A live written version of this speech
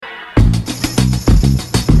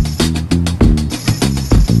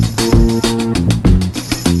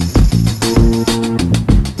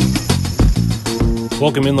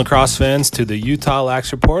Welcome in, lacrosse fans, to the Utah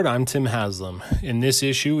Lax Report. I'm Tim Haslam. In this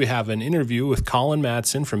issue, we have an interview with Colin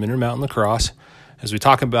Madsen from Intermountain Lacrosse as we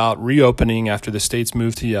talk about reopening after the state's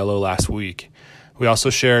move to yellow last week. We also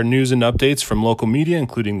share news and updates from local media,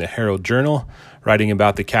 including the Herald Journal, writing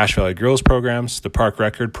about the Cache Valley Girls programs, the Park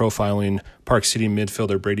Record profiling Park City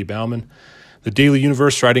midfielder Brady Bauman, the Daily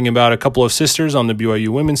Universe writing about a couple of sisters on the BYU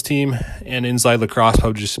women's team, and Inside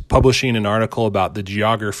Lacrosse publishing an article about the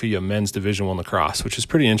geography of men's Division I lacrosse, which is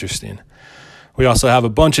pretty interesting. We also have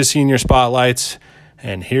a bunch of senior spotlights,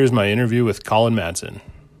 and here's my interview with Colin Madsen.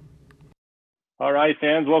 All right,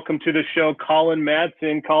 fans, welcome to the show, Colin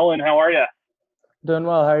Madsen. Colin, how are you? Doing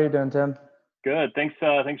well. How are you doing, Tim? Good. Thanks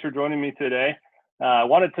for joining me today. I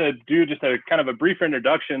wanted to do just a kind of a brief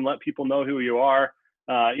introduction, let people know who you are.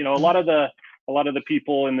 A lot of the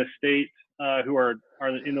people in the state who are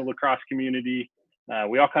in the lacrosse community,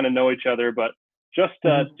 we all kind of know each other, but just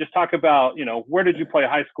talk about, where did you play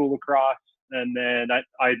high school lacrosse? And then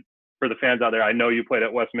I for the fans out there, I know you played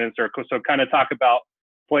at Westminster, so kind of talk about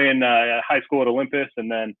playing high school at Olympus and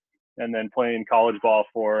then playing college ball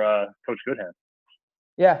for Coach Goodhand.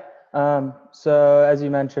 Yeah. So as you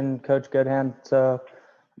mentioned, Coach Goodhand. So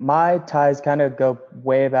my ties kind of go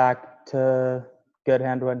way back to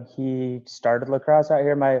Goodhand when he started lacrosse out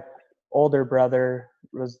here. My older brother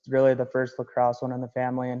was really the first lacrosse one in the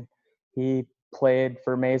family, and he played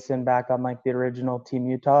for Mason back on like the original Team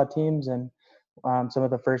Utah teams and some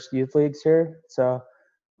of the first youth leagues here. So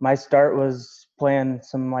my start was playing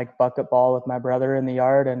some like bucket ball with my brother in the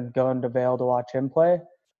yard and going to Vail to watch him play.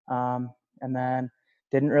 And then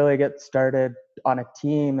didn't really get started on a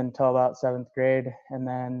team until about 7th grade. And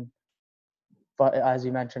then, as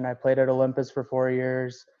you mentioned, I played at Olympus for 4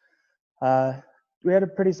 years. We had a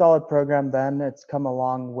pretty solid program then. It's come a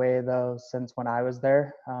long way, though, since when I was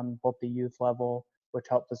there, both the youth level, which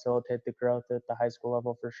helped facilitate the growth at the high school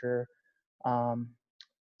level for sure.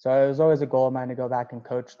 So it was always a goal of mine to go back and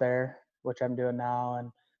coach there, which I'm doing now,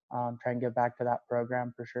 and try and give back to that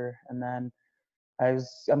program for sure. And then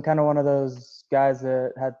I'm kind of one of those guys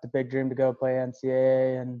that had the big dream to go play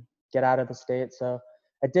NCAA and get out of the state. So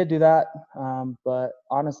I did do that. But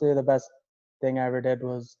honestly, the best thing I ever did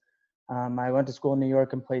was I went to school in New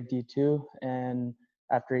York and played D2. And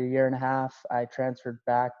after a year and a half, I transferred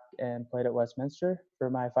back and played at Westminster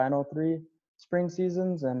for my final 3 spring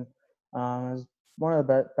seasons. And it was one of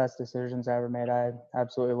the best decisions I ever made. I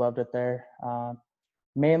absolutely loved it there.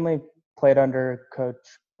 Mainly played under Coach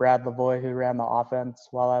Brad Lavoie, who ran the offense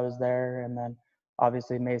while I was there. And then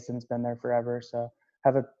obviously Mason's been there forever. So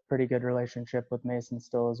have a pretty good relationship with Mason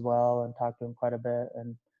still as well, and talk to him quite a bit.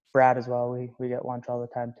 And Brad as well. We get lunch all the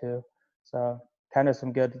time too. So kind of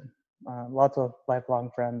some good, lots of lifelong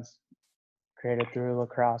friends created through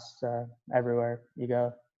lacrosse everywhere you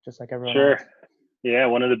go, just like everyone Sure. else. Yeah,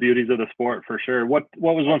 one of the beauties of the sport for sure. What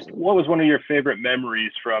was one of your favorite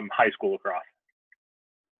memories from high school lacrosse?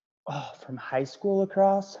 Oh, from high school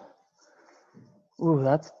lacrosse? Ooh,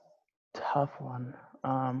 that's a tough one.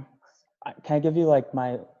 Can I give you like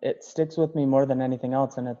it sticks with me more than anything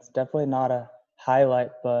else, and it's definitely not a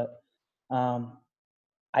highlight, but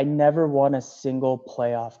I never won a single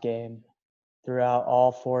playoff game throughout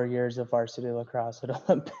all 4 years of varsity lacrosse at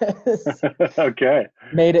Olympus. Okay.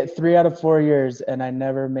 Made it 3 out of 4 years, and I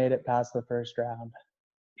never made it past the first round.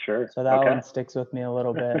 Sure. So that one sticks with me a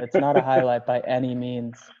little bit. It's not a highlight by any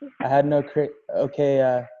means. I had no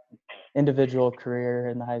individual career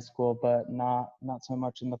in the high school, but not so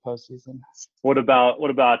much in the postseason. What about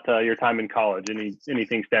your time in college?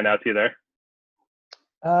 Anything stand out to you there?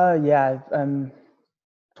 Yeah,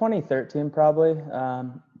 2013 probably.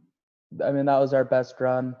 That was our best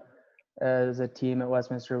run as a team at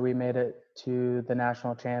Westminster. We made it to the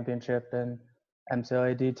national championship in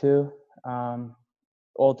MCLA D2.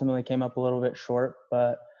 Ultimately came up a little bit short,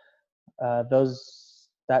 but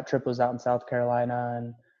that trip was out in South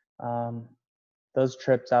Carolina, and those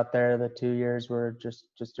trips out there, the 2 years were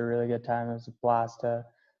just a really good time. It was a blast, a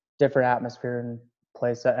different atmosphere and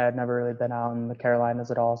place that I had never really been out in the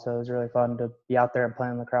Carolinas at all. So it was really fun to be out there and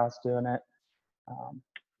playing lacrosse doing it.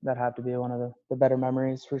 That had to be one of the better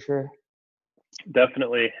memories for sure.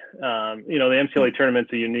 Definitely. The MCLA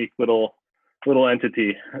tournament's a unique little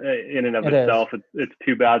entity in and of itself. It's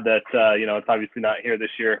too bad that it's obviously not here this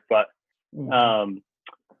year, but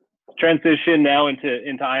transition now into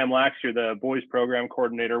IM-Lax. You're the boys program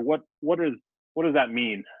coordinator. What does that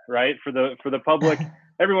mean, right? For the public,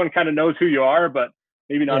 everyone kind of knows who you are, but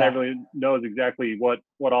maybe not everyone knows exactly what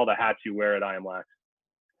all the hats you wear at IM-Lax.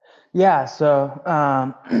 Yeah, so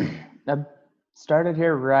I started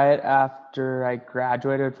here right after I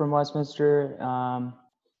graduated from Westminster.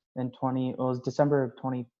 it was December of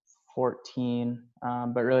 2014.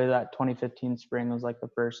 But really that 2015 spring was like the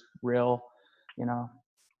first real,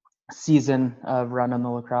 season of running the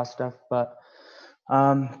lacrosse stuff. But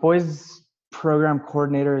boys program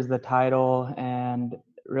coordinator is the title, and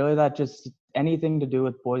really that just anything to do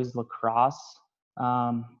with boys lacrosse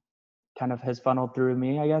kind of has funneled through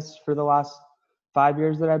me, I guess, for the last 5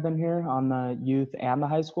 years that I've been here on the youth and the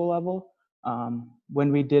high school level.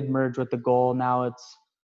 When we did merge with the goal, now it's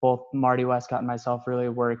both Marty Westcott and myself really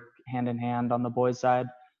work hand in hand on the boys side,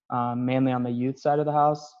 mainly on the youth side of the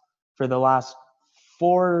house. For the last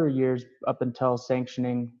 4 years up until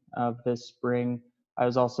sanctioning of this spring, I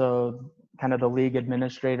was also kind of the league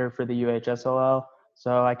administrator for the UHSLL.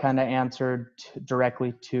 So I kind of answered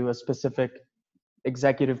directly to a specific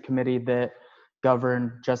executive committee that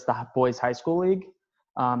governed just the boys high school league,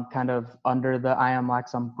 kind of under the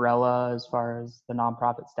IMLAX umbrella as far as the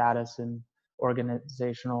nonprofit status and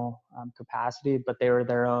organizational capacity, but they were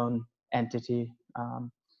their own entity,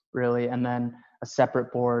 really. And then a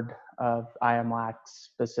separate board of IMLAX,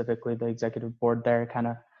 specifically the executive board there, kind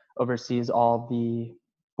of oversees all the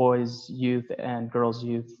boys youth and girls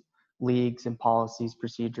youth leagues and policies,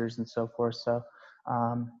 procedures, and so forth. So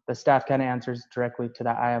the staff kind of answers directly to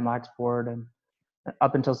that IMLAX board. And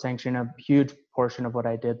up until sanctioning, a huge portion of what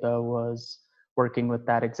I did though was working with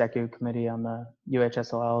that executive committee on the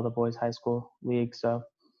UHSLL, the boys high school league. So,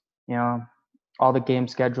 all the game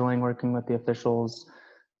scheduling, working with the officials,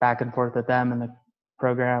 back and forth with them and the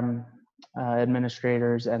program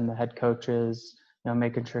administrators and the head coaches,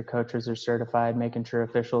 making sure coaches are certified, making sure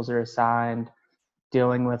officials are assigned,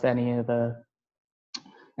 dealing with any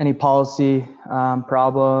policy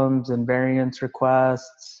problems and variance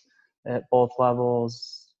requests at both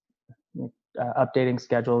levels, updating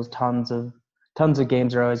schedules. Tons of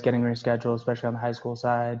games are always getting rescheduled, especially on the high school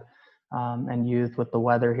side, and youth with the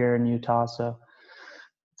weather here in Utah. So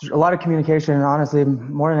there's a lot of communication, and honestly,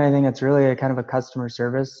 more than anything, it's really a kind of a customer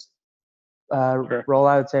service role,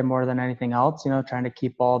 I would say, more than anything else. Trying to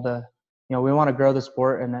keep all the, we want to grow the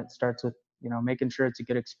sport, and it starts with, making sure it's a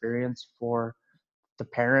good experience for the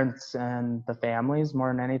parents and the families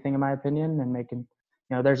more than anything, in my opinion, and making,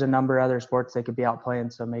 there's a number of other sports they could be out playing.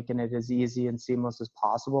 So making it as easy and seamless as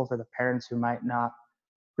possible for the parents who might not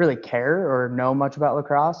really care or know much about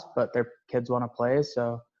lacrosse, but their kids want to play.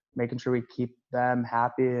 So making sure we keep them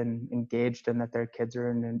happy and engaged and that their kids are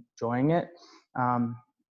enjoying it.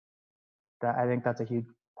 I think that's a huge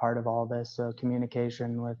part of all this. So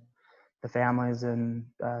communication with the families and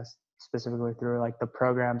specifically through like the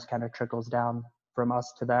programs kind of trickles down from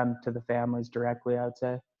us to them, to the families directly, I would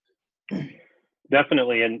say.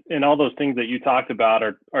 Definitely. And all those things that you talked about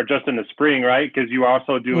are just in the spring, right? Because you are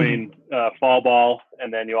also doing fall ball,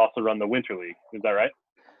 and then you also run the winter league. Is that right?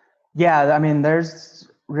 Yeah. I mean, there's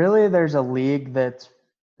a league that's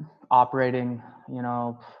operating,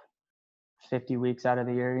 50 weeks out of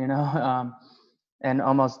the year, and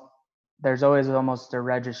there's always almost a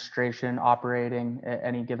registration operating at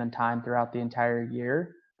any given time throughout the entire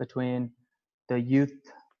year between the youth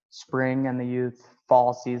spring and the youth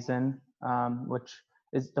fall season, which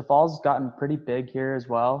is, the fall's gotten pretty big here as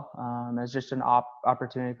well. It's just an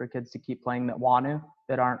opportunity for kids to keep playing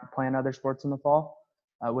that aren't playing other sports in the fall,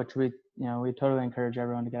 which we totally encourage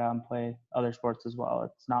everyone to get out and play other sports as well.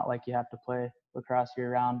 It's not like you have to play lacrosse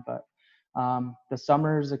year round, but the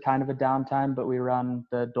summer is a kind of a downtime, but we run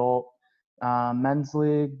the adult men's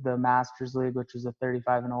league, the Masters League, which is a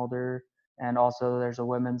 35 and older, and also there's a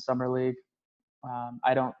women's summer league.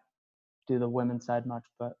 I don't do the women's side much,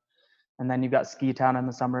 and then you've got Ski Town in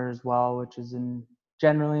the summer as well, which is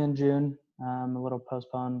generally in June, a little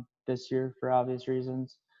postponed this year for obvious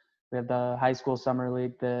reasons. We have the high school summer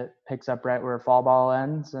league that picks up right where fall ball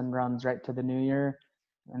ends and runs right to the new year,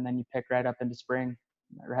 and then you pick right up into spring,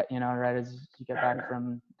 right as you get back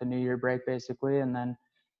from the new year break basically, and then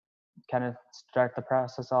kind of start the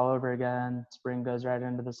process all over again. Spring goes right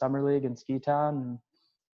into the summer league in Ski Town, and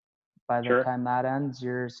by the time that ends,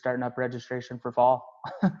 you're starting up registration for fall.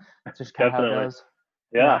 That's just kind of how it goes.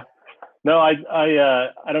 Yeah. No, I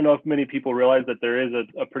don't know if many people realize that there is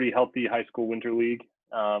a pretty healthy high school winter league.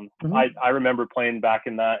 I remember playing back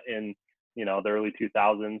in that in the early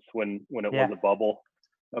 2000s when it was a bubble.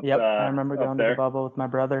 I remember going to the bubble with my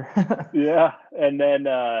brother. Yeah, and then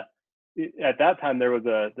at that time there was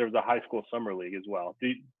a high school summer league as well.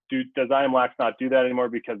 Does IMLAX not do that anymore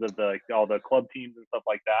because of all the club teams and stuff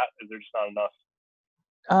like that? Is there just not enough?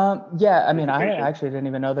 I mean, I actually didn't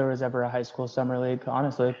even know there was ever a high school summer league,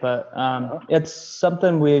 honestly, but it's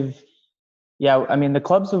something I mean, the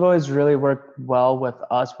clubs have always really worked well with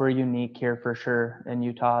us. We're unique here for sure in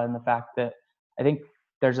Utah, and the fact that I think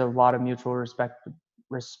there's a lot of mutual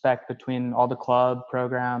respect between all the club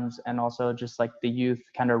programs and also just like the youth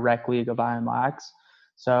kind of rec league of IMLAX.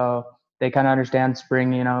 So they kind of understand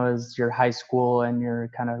spring, is your high school and your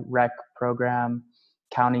kind of rec program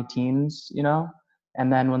county teams,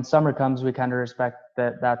 and then when summer comes, we kind of respect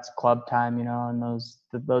that that's club time, and those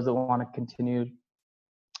that want to continue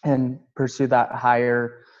and pursue that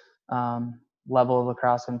higher level of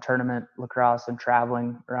lacrosse and tournament lacrosse and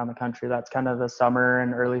traveling around the country. That's kind of the summer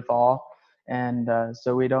and early fall. And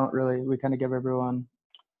so we kind of give everyone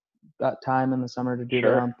that time in the summer to do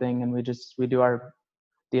their own thing. And we do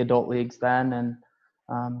the adult leagues then, and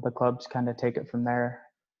the clubs kind of take it from there.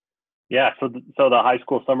 Yeah. So the high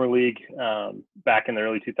school summer league back in the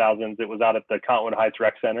early 2000s, it was out at the Cottonwood Heights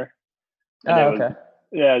Rec Center. And okay.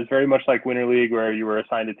 Yeah, it's very much like Winter League, where you were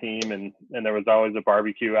assigned a team, and there was always a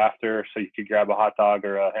barbecue after, so you could grab a hot dog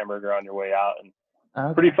or a hamburger on your way out,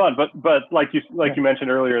 and pretty fun. But like you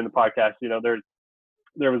mentioned earlier in the podcast,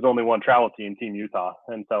 there was only one travel team, Team Utah,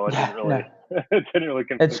 and so it didn't really it didn't really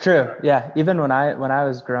conflict. It's true. Yeah, even when I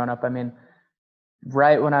was growing up, I mean,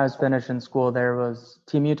 right when I was finishing school, there was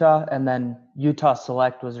Team Utah, and then Utah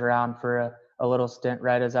Select was around for a little stint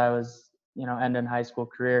right as I was ending high school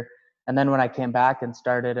career. And then when I came back and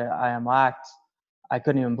started at IMLAX, I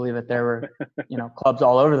couldn't even believe it. There were, clubs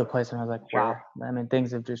all over the place. And I was like, wow, I mean,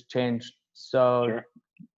 things have just changed so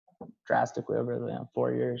drastically over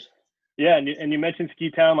 4 years. Yeah. And you mentioned Ski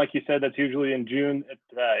Town, like you said, that's usually in June.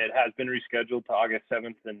 It has been rescheduled to August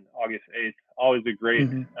 7th and August 8th. Always a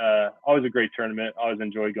great tournament. Always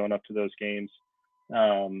enjoy going up to those games.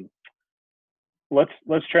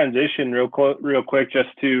 Let's transition real quick just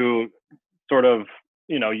to sort of,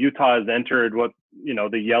 Utah has entered what,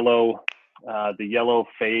 the yellow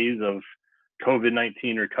phase of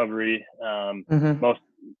COVID-19 recovery. Most,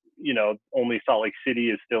 only Salt Lake City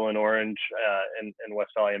is still in orange, and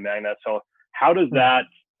West Valley and Magna. So how does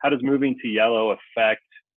moving to yellow affect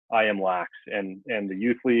IMLAX and the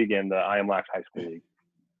youth league and the IMLAX high school league?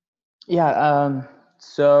 Yeah.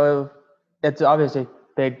 So it's obviously a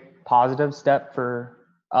big positive step for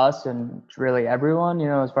us and really everyone,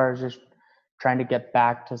 as far as just trying to get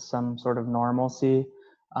back to some sort of normalcy,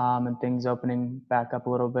 and things opening back up a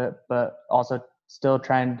little bit, but also still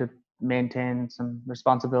trying to maintain some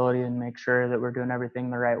responsibility and make sure that we're doing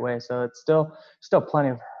everything the right way. So it's still plenty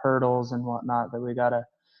of hurdles and whatnot that we got to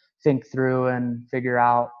think through and figure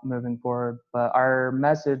out moving forward. But our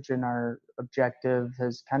message and our objective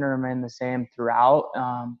has kind of remained the same throughout.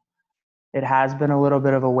 It has been a little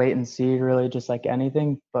bit of a wait and see, really, just like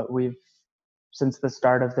anything, but since the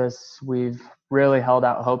start of this, we've really held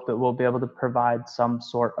out hope that we'll be able to provide some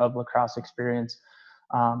sort of lacrosse experience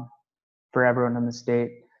for everyone in the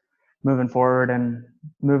state moving forward. And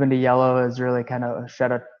moving to yellow has really kind of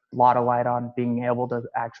shed a lot of light on being able to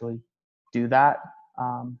actually do that,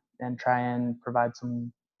 and try and provide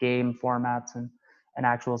some game formats and an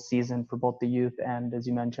actual season for both the youth and, as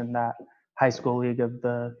you mentioned, that high school league of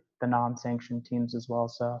the non-sanctioned teams as well.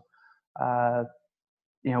 So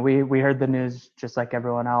we heard the news just like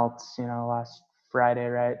everyone else, last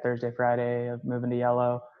Friday, Thursday, Friday, of moving to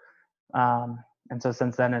yellow. And so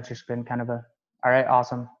since then, it's just been kind of all right,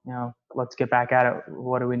 awesome. Let's get back at it.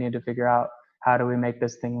 What do we need to figure out? How do we make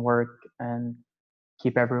this thing work and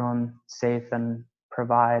keep everyone safe and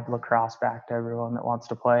provide lacrosse back to everyone that wants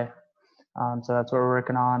to play? So that's what we're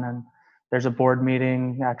working on. And there's a board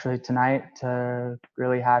meeting actually tonight to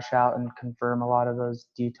really hash out and confirm a lot of those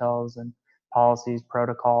details and policies,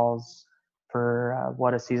 protocols for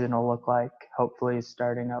what a season will look like, hopefully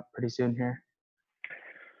starting up pretty soon here.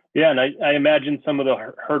 Yeah, and I imagine some of the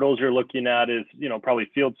hurdles you're looking at is, probably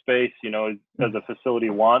field space. Does a facility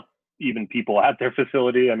want even people at their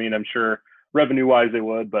facility? I mean, I'm sure revenue-wise they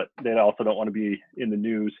would, but they also don't want to be in the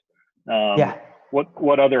news.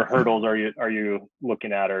 What other hurdles are you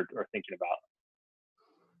looking at or thinking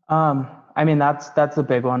about? I mean, that's a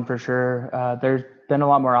big one for sure. There's been a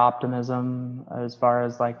lot more optimism as far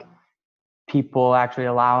as like people actually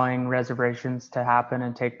allowing reservations to happen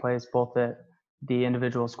and take place, both at the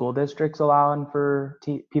individual school districts allowing for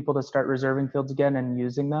people to start reserving fields again and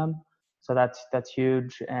using them. So that's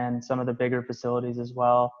huge, and some of the bigger facilities as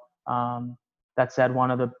well. That said, one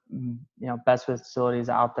of the best facilities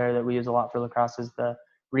out there that we use a lot for lacrosse is the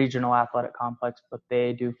regional athletic complex, but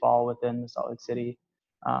they do fall within the Salt Lake City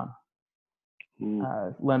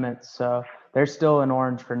limits. So they're still in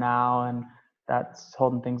orange for now, and that's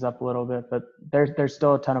holding things up a little bit. But there's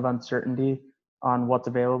still a ton of uncertainty on what's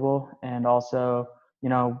available, and also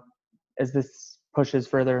as this pushes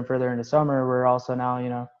further and further into summer, we're also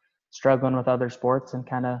now struggling with other sports and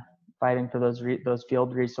kind of fighting for those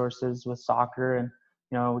field resources with soccer and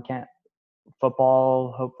we can't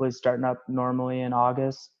football hopefully starting up normally in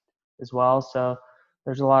August as well. So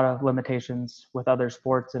there's a lot of limitations with other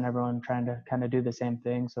sports and everyone trying to kind of do the same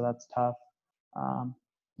thing. So that's tough. And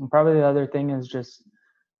probably the other thing is just,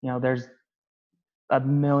 there's a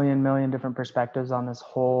million different perspectives on this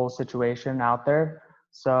whole situation out there.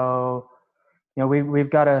 So, we've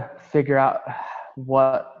got to figure out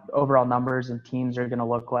what overall numbers and teams are going to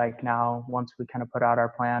look like now once we kind of put out our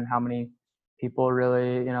plan, how many people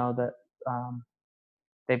really, that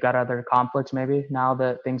they've got other conflicts maybe now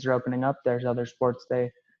that things are opening up. There's other sports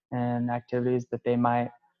and activities that they might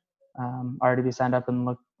already be signed up and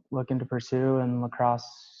looking to pursue. And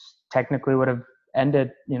lacrosse technically would have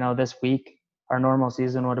ended, this week. Our normal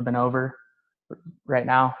season would have been over right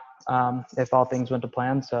now if all things went to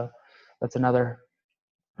plan. So that's another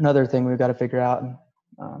thing we've got to figure out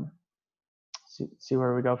and see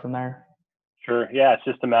where we go from there. Sure. Yeah, it's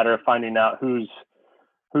just a matter of finding out who's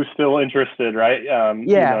still interested, right?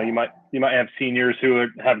 You might have seniors who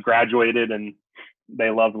have graduated and they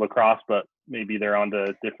love lacrosse, but maybe they're on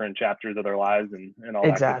to different chapters of their lives and all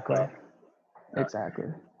exactly. that good stuff. Exactly.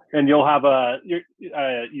 And you'll have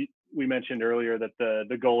we mentioned earlier that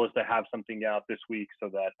the goal is to have something out this week so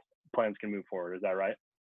that plans can move forward. Is that right?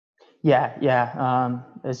 Yeah.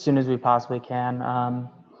 As soon as we possibly can.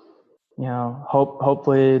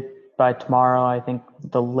 Hopefully by tomorrow, I think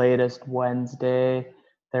the latest Wednesday,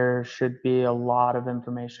 there should be a lot of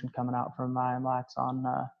information coming out from IMLAX on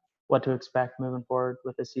what to expect moving forward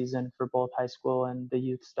with the season for both high school and the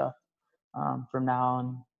youth stuff from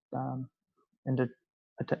now on into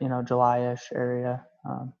July-ish area.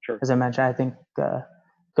 Sure. As I mentioned, I think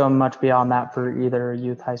going much beyond that for either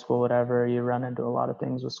youth, high school, whatever, you run into a lot of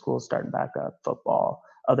things with schools starting back up, football,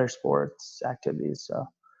 other sports activities. So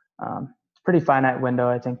it's a pretty finite window,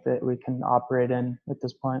 I think, that we can operate in at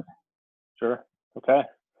this point. Sure. Okay.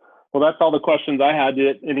 Well, that's all the questions I had.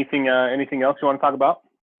 Anything else you want to talk about?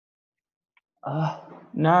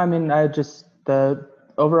 No, I mean,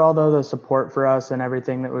 overall though, the support for us and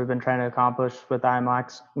everything that we've been trying to accomplish with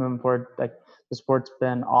IMLAX moving forward, like the sport's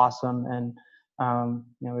been awesome. And,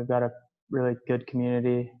 we've got a really good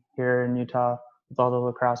community here in Utah with all the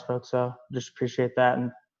lacrosse folks. So just appreciate that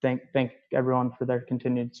and thank everyone for their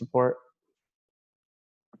continued support.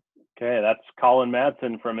 Okay. That's Colin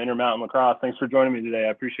Madsen from Intermountain Lacrosse. Thanks for joining me today.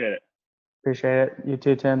 I appreciate it. Appreciate it. You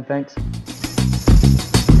too, Tim. Thanks.